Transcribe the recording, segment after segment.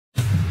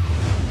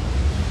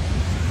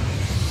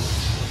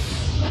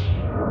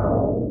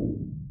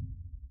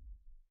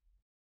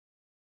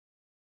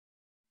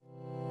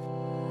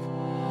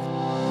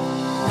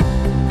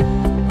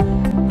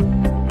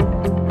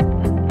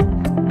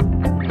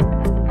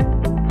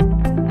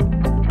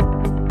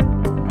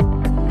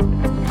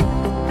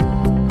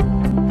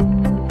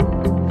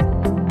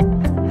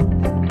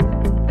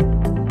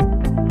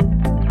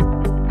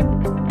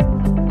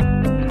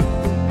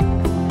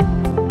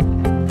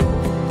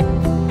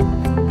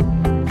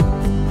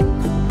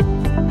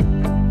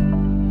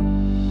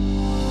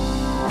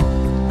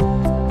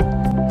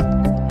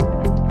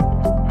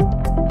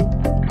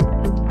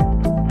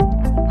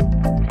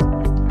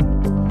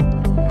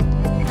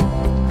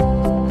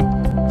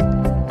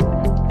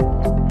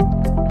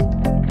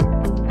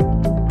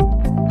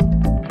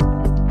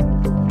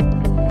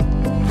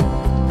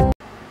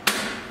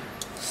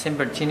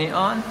simple turning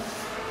on.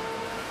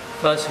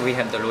 First, we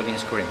have the loading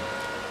screen.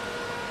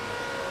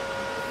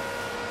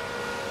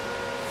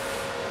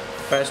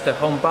 Press the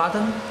home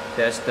button.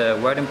 There's the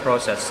welding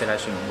process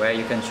selection where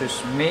you can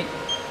choose MIG,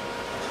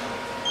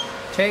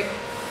 TIG,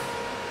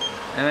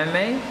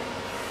 MMA,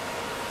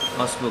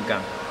 or spool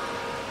gun.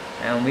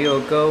 And we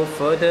will go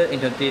further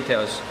into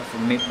details of the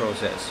MIG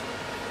process.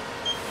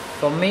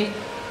 For MIG,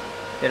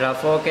 there are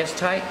 4 gas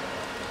types: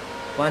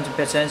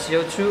 100%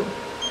 CO2,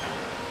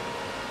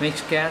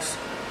 mixed gas,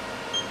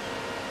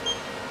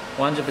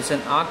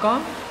 100%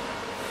 argon,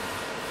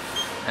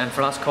 and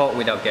flux core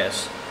without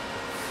gas.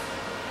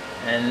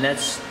 And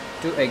let's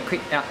do a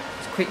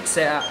quick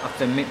setup of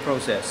the MIG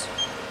process.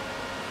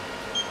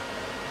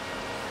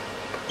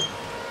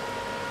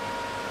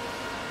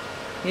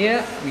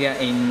 Here we are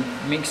in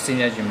MIG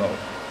Synergic mode,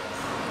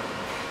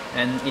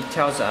 and it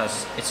tells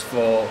us it's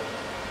for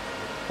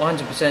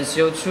 100%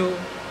 CO2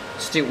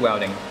 stick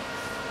welding.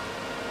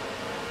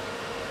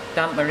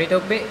 Down a little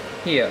bit,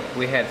 here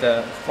we have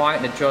the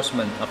fine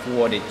adjustment of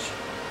voltage.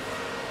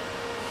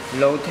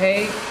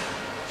 Rotate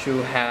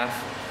to have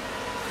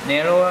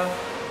narrower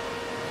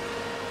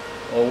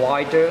or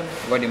wider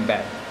welding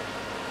bed.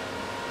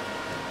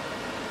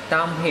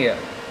 Down here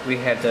we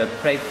have the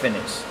plate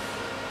finish.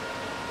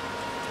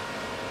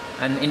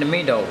 And in the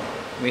middle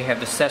we have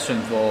the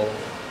section for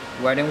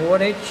welding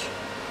voltage,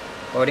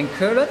 welding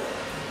current,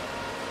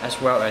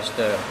 as well as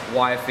the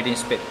wire fitting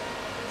speed.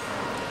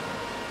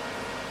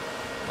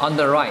 On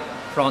the right,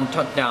 from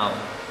top down,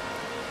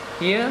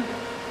 here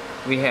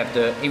we have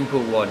the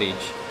input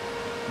voltage.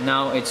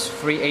 Now it's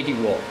 380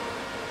 volt.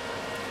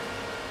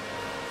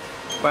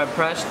 If I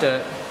press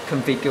the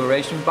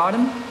configuration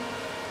button,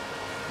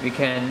 we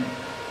can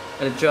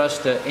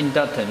adjust the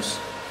inductance.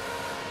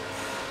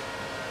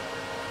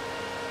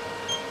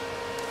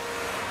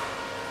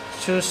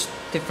 Choose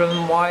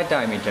different wire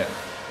diameter.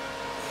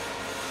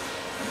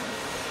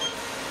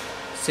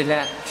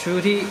 Select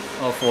 30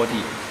 or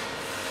 40.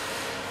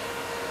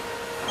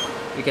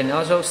 You can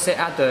also set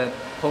up the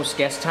post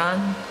gas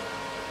time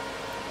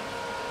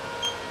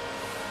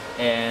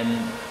and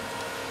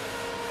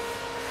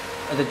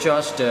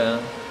adjust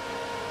the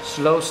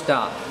slow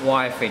start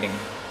wire fitting.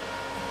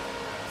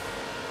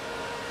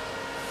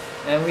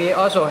 And we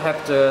also have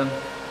the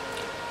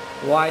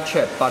wire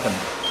check button.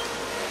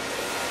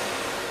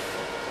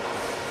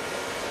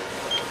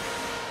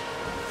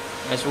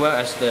 As well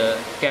as the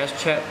gas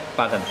check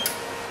button.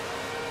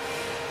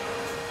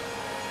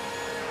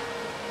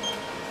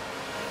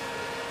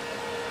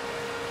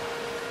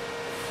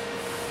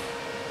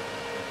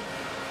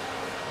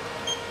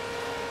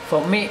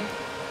 For MIG,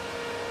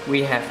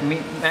 we have MIG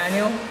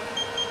manual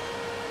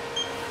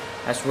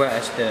as well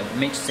as the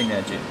MIG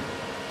Synergic,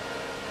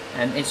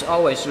 and it's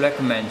always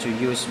recommended to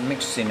use MIG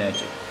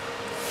Synergic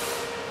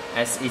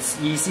as it's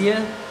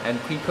easier and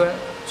quicker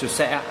to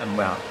set up and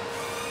weld.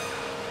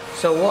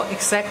 So what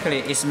exactly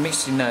is MIG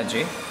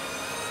Synergic?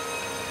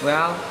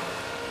 Well,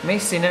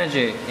 MIG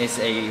Synergic is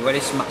a very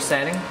smart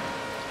setting.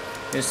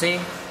 You see,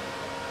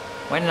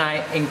 when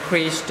I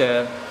increase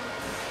the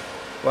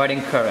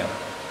welding current,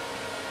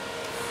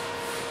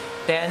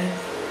 then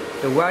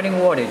the welding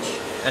voltage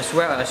as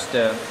well as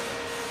the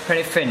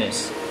plate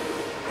finish,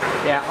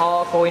 they are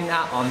all going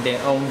up on their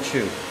own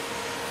too,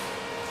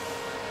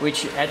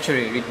 which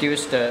actually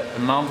reduces the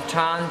amount of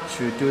time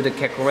to do the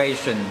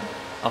calculation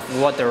of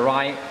what the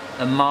right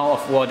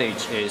amount of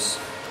voltage is.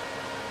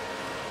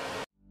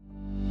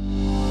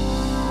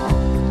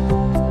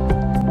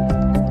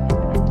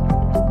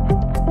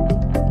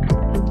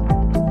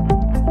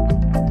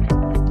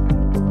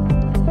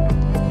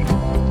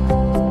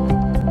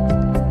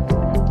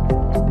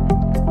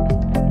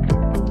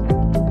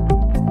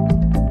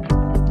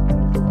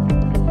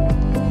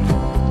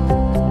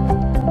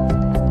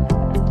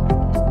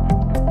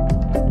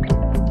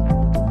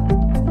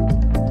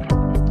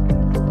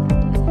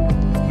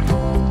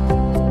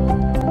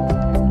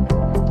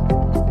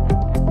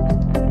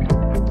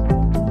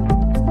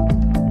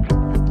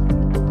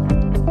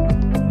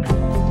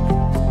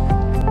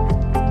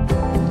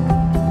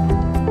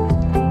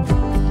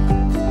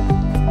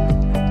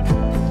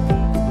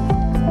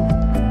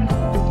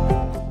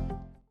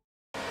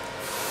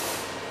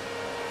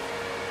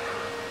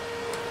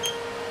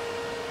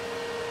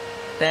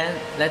 Then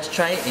let's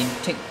try it in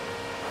TIG.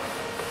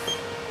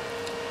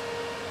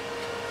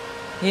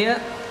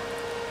 Here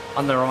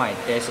on the right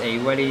there's a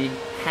very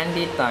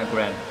handy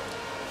diagram.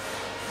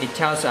 It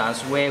tells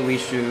us where we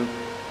should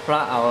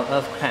plug our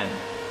earth clamp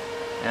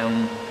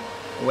and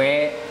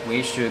where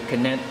we should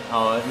connect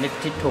our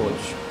lifted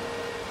torch.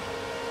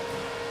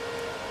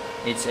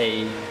 It's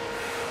a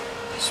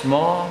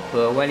small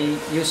but very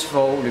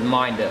useful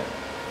reminder.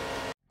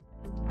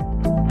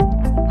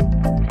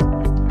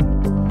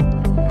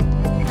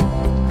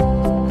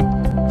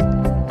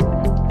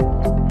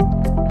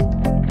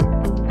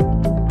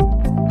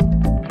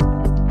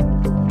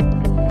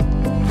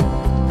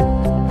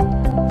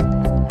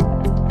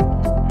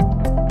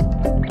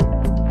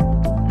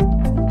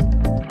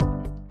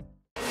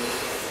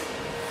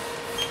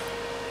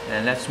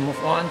 And let's move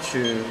on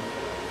to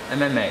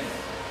MMA.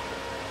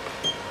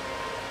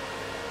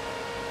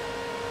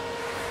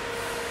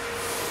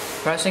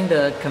 Pressing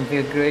the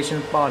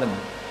configuration button,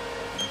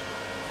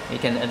 you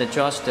can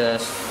adjust the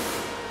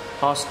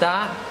hot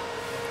start,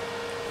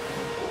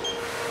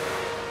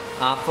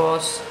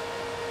 force,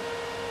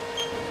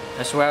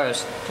 as well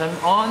as turn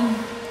on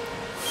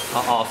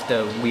or off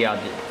the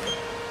welding.